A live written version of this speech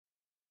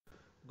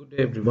Good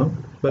day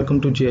everyone,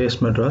 welcome to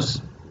GIS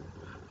Madras.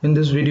 In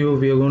this video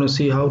we are going to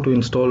see how to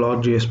install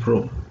ArcGIS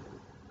Pro.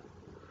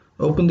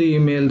 Open the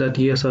email that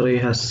ESRA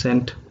has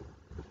sent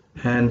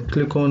and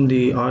click on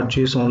the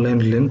ArcGIS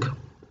online link.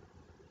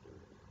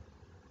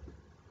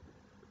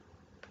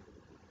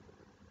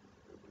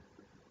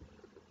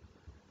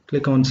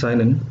 Click on sign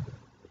in.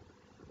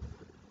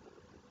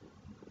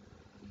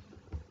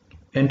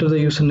 Enter the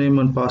username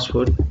and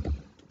password.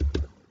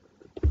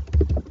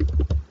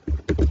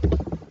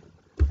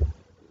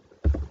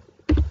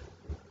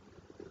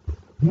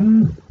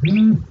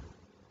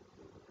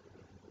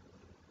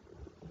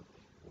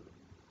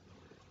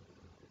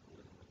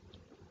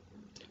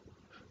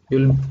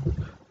 You'll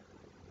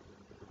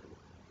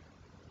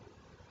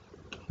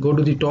go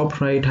to the top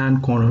right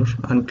hand corner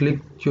and click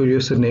your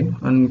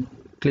username and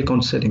click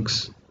on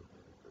settings.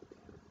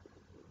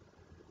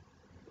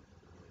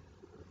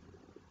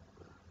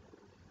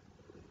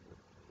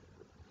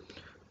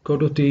 Go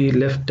to the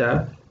left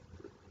tab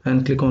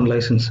and click on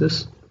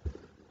licenses.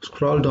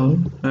 Scroll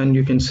down and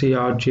you can see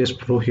ArcGIS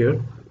Pro here.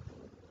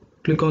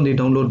 Click on the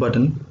download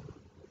button.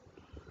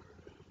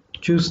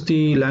 Choose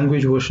the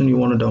language version you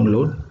want to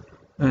download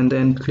and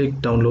then click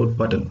download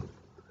button.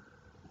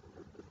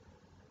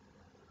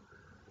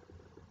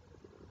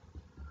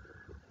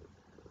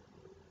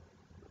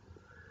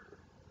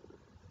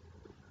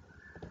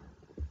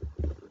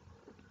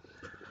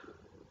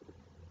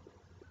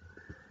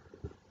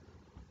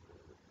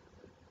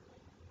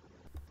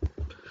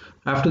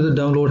 After the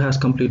download has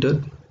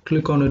completed,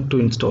 click on it to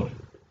install.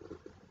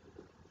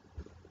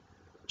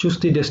 Choose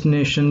the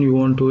destination you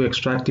want to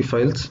extract the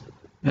files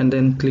and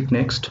then click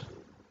next.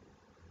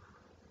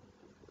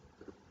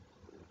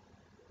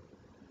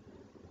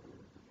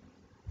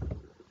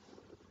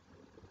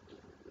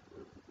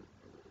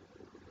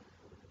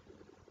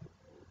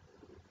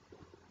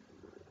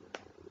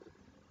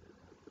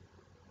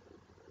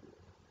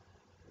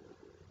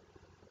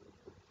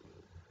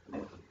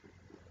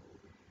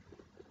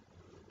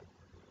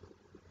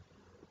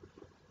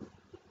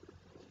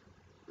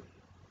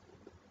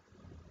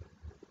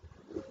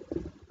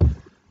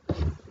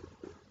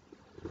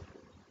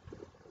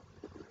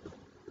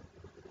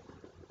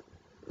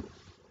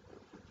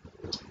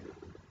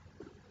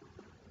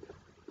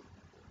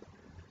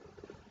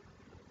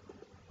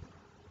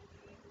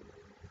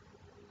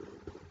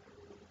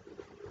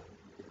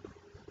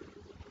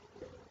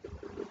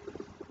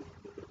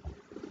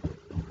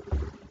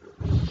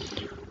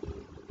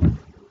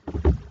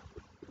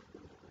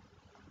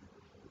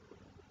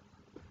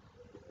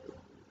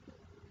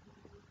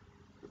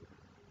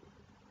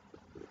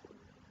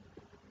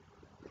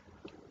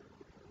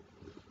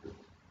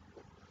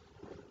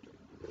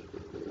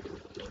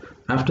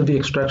 After the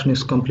extraction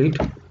is complete,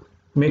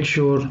 make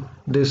sure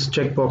this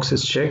checkbox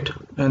is checked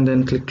and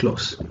then click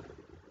close.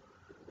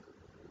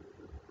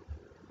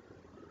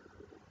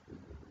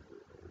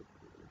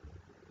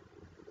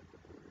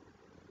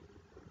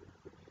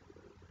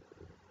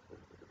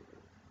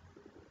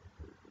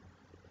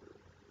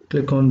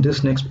 Click on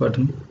this next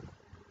button.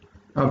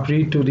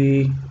 Click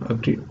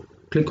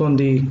on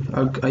the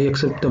I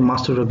accept the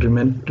master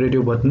agreement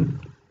radio button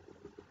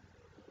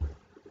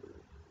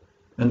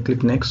and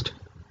click next.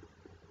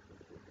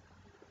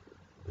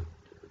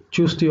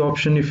 Choose the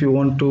option if you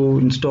want to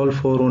install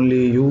for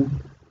only you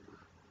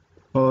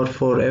or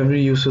for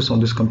every users on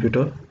this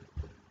computer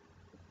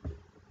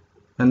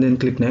and then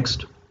click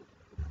next.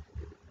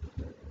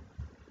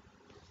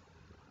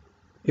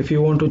 If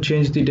you want to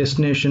change the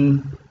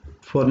destination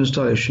for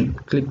installation,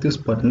 click this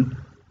button,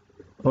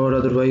 or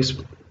otherwise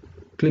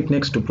click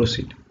next to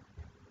proceed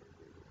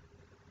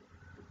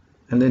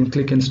and then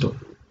click install.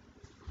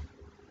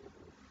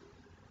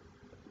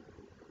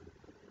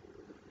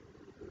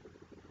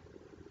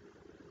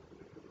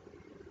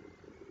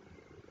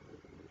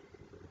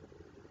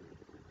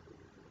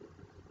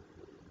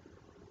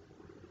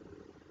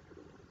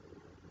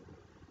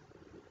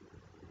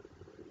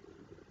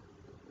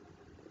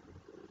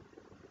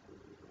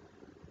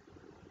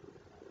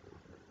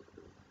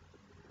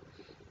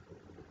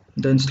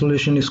 The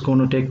installation is going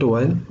to take a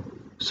while,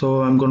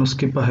 so I'm going to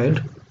skip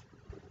ahead.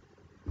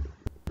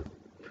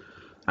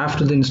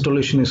 After the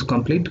installation is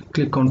complete,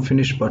 click on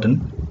finish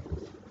button.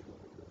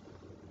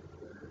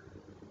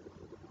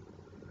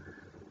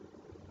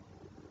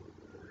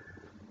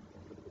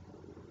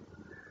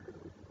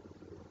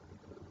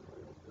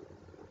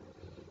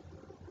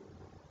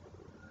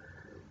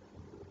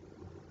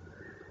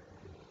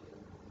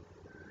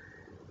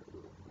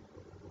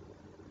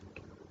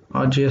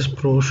 ArcGIS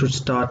Pro should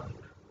start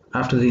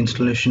after the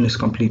installation is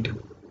complete.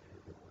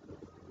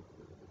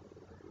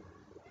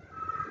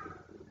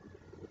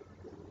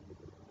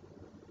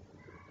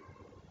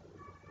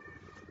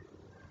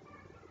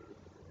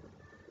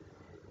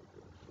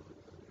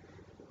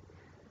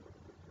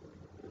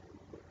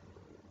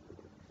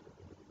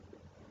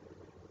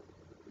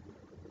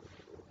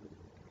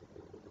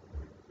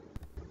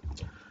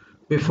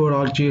 Before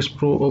ArcGIS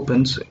Pro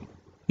opens,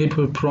 it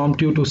will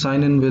prompt you to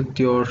sign in with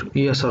your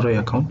ESRA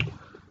account.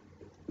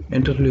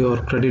 Enter your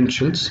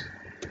credentials.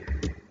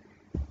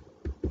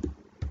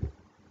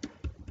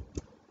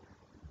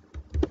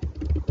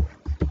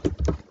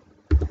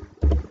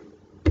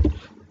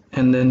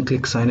 and then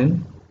click sign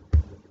in.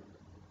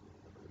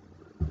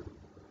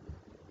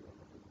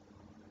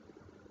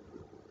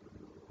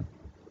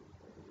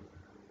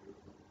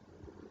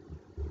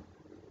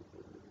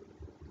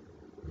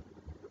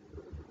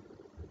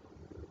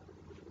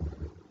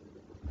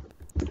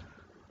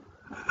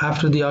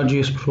 After the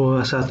ArcGIS Pro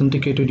has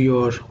authenticated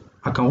your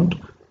account,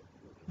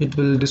 it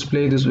will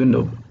display this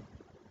window.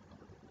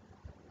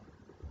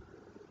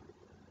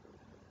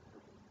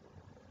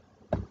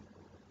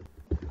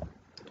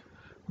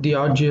 The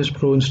ArcGIS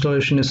Pro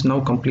installation is now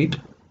complete.